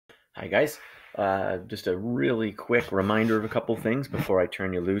Hi, guys. Just a really quick reminder of a couple things before I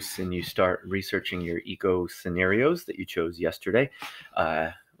turn you loose and you start researching your eco scenarios that you chose yesterday.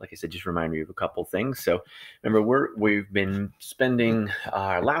 Like I said, just remind you of a couple things. So remember, we've been spending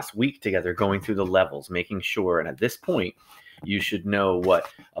our last week together going through the levels, making sure, and at this point, you should know what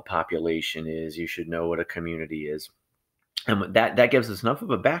a population is. You should know what a community is. And that gives us enough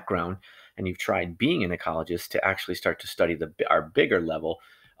of a background, and you've tried being an ecologist to actually start to study our bigger level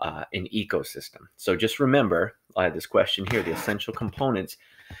in ecosystem. So just remember, I have this question here, the essential components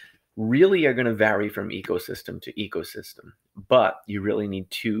really are going to vary from ecosystem to ecosystem, but you really need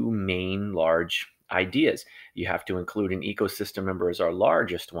two main large ideas. You have to include an ecosystem. Remember, is our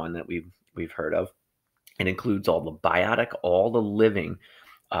largest one that we've heard of. It includes all the biotic, all the living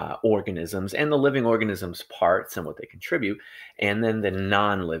organisms and the living organisms parts and what they contribute, and then the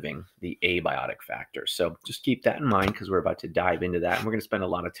non-living, the abiotic factors. So just keep that in mind because we're about to dive into that, and we're going to spend a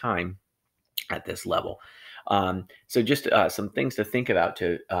lot of time at this level. So just some things to think about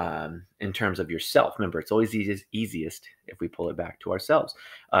in terms of yourself. Remember, it's always easiest if we pull it back to ourselves.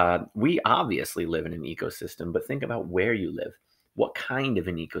 We obviously live in an ecosystem, but think about where you live. What kind of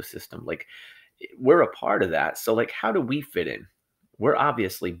an ecosystem? Like, we're a part of that. So like, how do we fit in? We're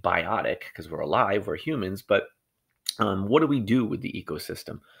obviously biotic because we're alive, we're humans, but what do we do with the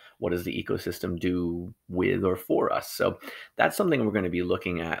ecosystem? What does the ecosystem do with or for us? So that's something we're going to be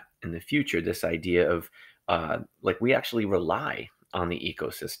looking at in the future, this idea of like we actually rely on the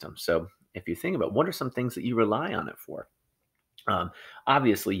ecosystem. So if you think about what are some things that you rely on it for?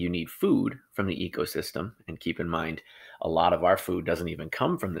 Obviously, you need food from the ecosystem, and keep in mind, a lot of our food doesn't even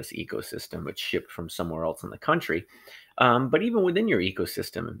come from this ecosystem. It's shipped from somewhere else in the country. But even within your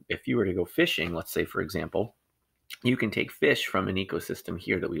ecosystem, if you were to go fishing, let's say, for example, you can take fish from an ecosystem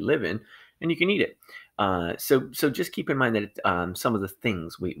here that we live in, and you can eat it. So just keep in mind that some of the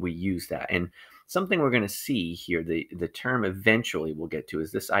things we use that. And something we're going to see here, the term eventually we'll get to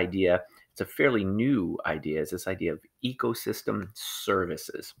is this idea. It's a fairly new idea. Is this idea of ecosystem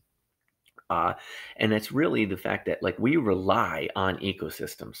services. And it's really the fact that like we rely on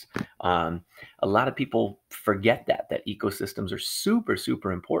ecosystems. A lot of people forget that ecosystems are super,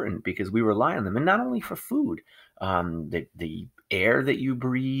 super important because we rely on them, and not only for food, the air that you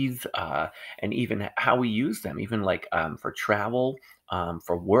breathe, and even how we use them, even like for travel,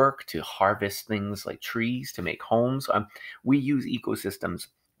 for work, to harvest things like trees, to make homes. We use ecosystems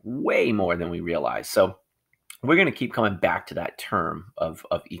way more than we realize. So we're going to keep coming back to that term of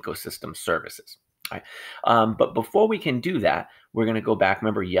ecosystem services. All right. But before we can do that, we're going to go back.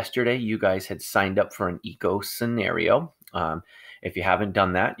 Remember, yesterday you guys had signed up for an EcoScenario. If you haven't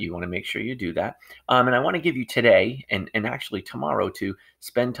done that, you want to make sure you do that. And I want to give you today and actually tomorrow to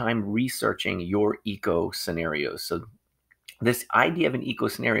spend time researching your EcoScenarios. So this idea of an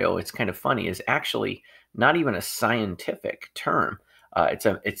eco-scenario, it's kind of funny, is actually not even a scientific term.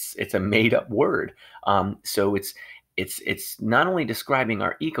 It's a made up word. So it's not only describing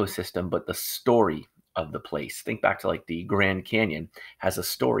our ecosystem, but the story of the place. Think back to like the Grand Canyon has a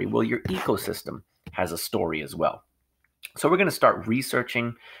story. Well, your ecosystem has a story as well. So we're going to start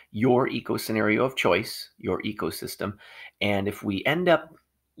researching your eco scenario of choice, your ecosystem. And if we end up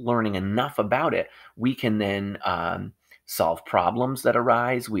learning enough about it, we can then solve problems that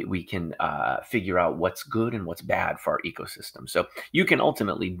arise. We can figure out what's good and what's bad for our ecosystem. So you can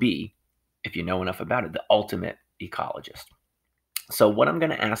ultimately be, if you know enough about it, the ultimate ecologist. So what I'm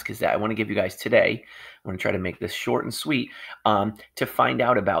going to ask is that I want to give you guys today, I'm going to try to make this short and sweet, to find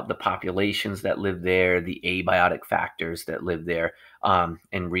out about the populations that live there, the abiotic factors that live there,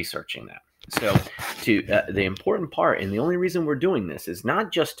 and researching that. So the important part, and the only reason we're doing this is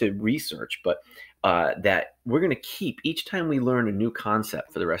not just to research, but that we're going to keep, each time we learn a new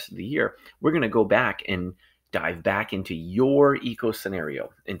concept for the rest of the year, we're going to go back and dive back into your eco scenario,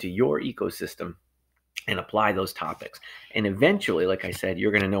 into your ecosystem, and apply those topics. And eventually, like I said,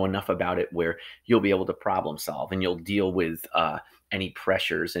 you're going to know enough about it where you'll be able to problem solve, and you'll deal with any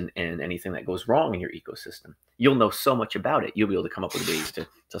pressures and anything that goes wrong in your ecosystem. You'll know so much about it, you'll be able to come up with ways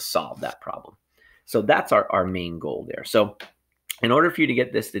to solve that problem. So that's our main goal there. So in order for you to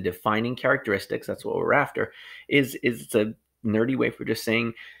get this, the defining characteristics, that's what we're after, is it's a nerdy way for just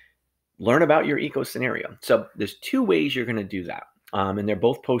saying, learn about your eco scenario. So there's two ways you're going to do that. And they're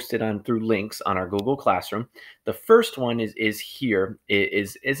both posted through links on our Google Classroom. The first one is here,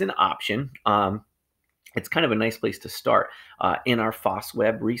 is an option. It's kind of a nice place to start in our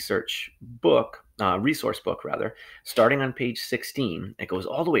FOSSWeb research book, resource book rather, starting on page 16. It goes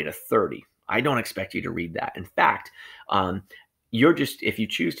all the way to 30. I don't expect you to read that. In fact, if you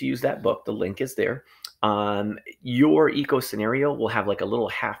choose to use that book, the link is there. your eco scenario will have like a little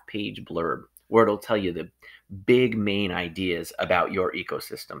half-page blurb where it'll tell you the big main ideas about your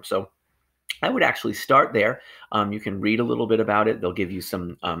ecosystem. So I would actually start there. You can read a little bit about it. They'll give you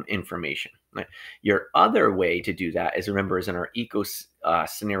some information. Right? Your other way to do that is, remember, is in our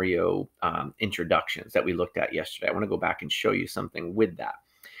scenario introductions that we looked at yesterday. I want to go back and show you something with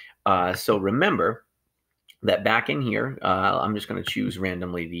that. So remember that back in here, I'm just going to choose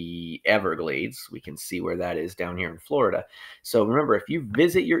randomly the Everglades. We can see where that is down here in Florida. So remember, if you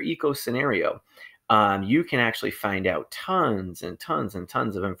visit your eco scenario, you can actually find out tons and tons and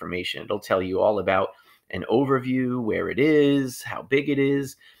tons of information. It'll tell you all about an overview, where it is, how big it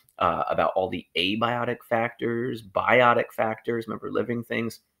is, about all the abiotic factors, biotic factors, remember, living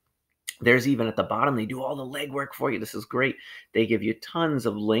things. There's even at the bottom, they do all the legwork for you. This is great. They give you tons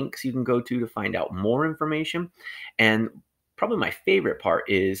of links you can go to find out more information. And probably my favorite part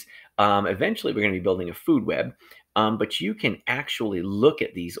is eventually we're going to be building a food web, but you can actually look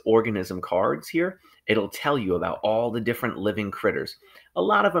at these organism cards here. It'll tell you about all the different living critters. A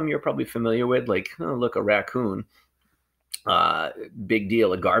lot of them you're probably familiar with, like, oh, look, a raccoon. Big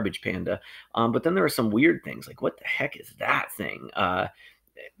deal, a garbage panda. But then there are some weird things, like, what the heck is that thing?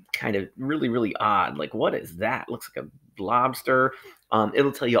 Kind of really, really odd. Like, what is that? Looks like a lobster.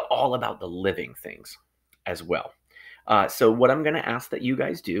 It'll tell you all about the living things as well. So what I'm going to ask that you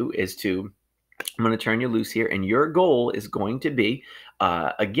guys do is I'm going to turn you loose here, and your goal is going to be,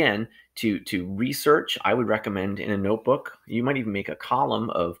 again, to research. I would recommend in a notebook. You might even make a column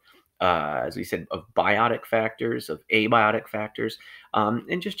of, as we said, of biotic factors, of abiotic factors,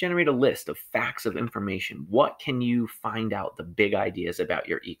 and just generate a list of facts of information. What can you find out, the big ideas about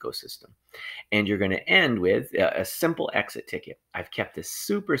your ecosystem? And you're going to end with a simple exit ticket. I've kept this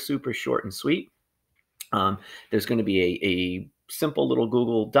super, super short and sweet. There's going to be a simple little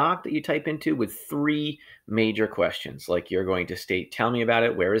Google Doc that you type into with 3 major questions. Like, you're going to state, tell me about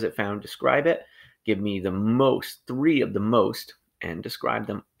it, where is it found, describe it, give me the most, 3 of the most, and describe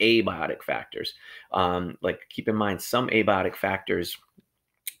them, abiotic factors. Like, keep in mind, some abiotic factors,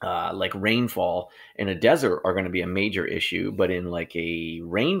 like rainfall in a desert, are going to be a major issue, but in like a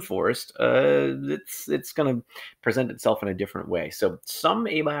rainforest, it's going to present itself in a different way. So some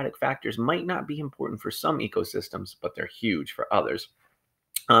abiotic factors might not be important for some ecosystems, but they're huge for others.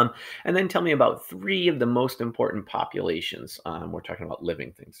 And then tell me about 3 of the most important populations. We're talking about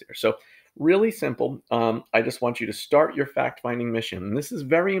living things here. So really simple. I just want you to start your fact-finding mission. And this is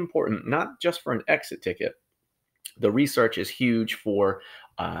very important, not just for an exit ticket. The research is huge for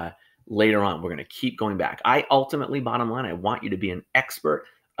later on. We're going to keep going back. I ultimately, bottom line, I want you to be an expert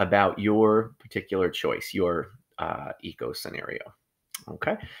about your particular choice, your eco scenario.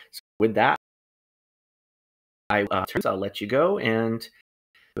 Okay. So with that, I'll let you go, and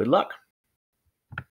good luck.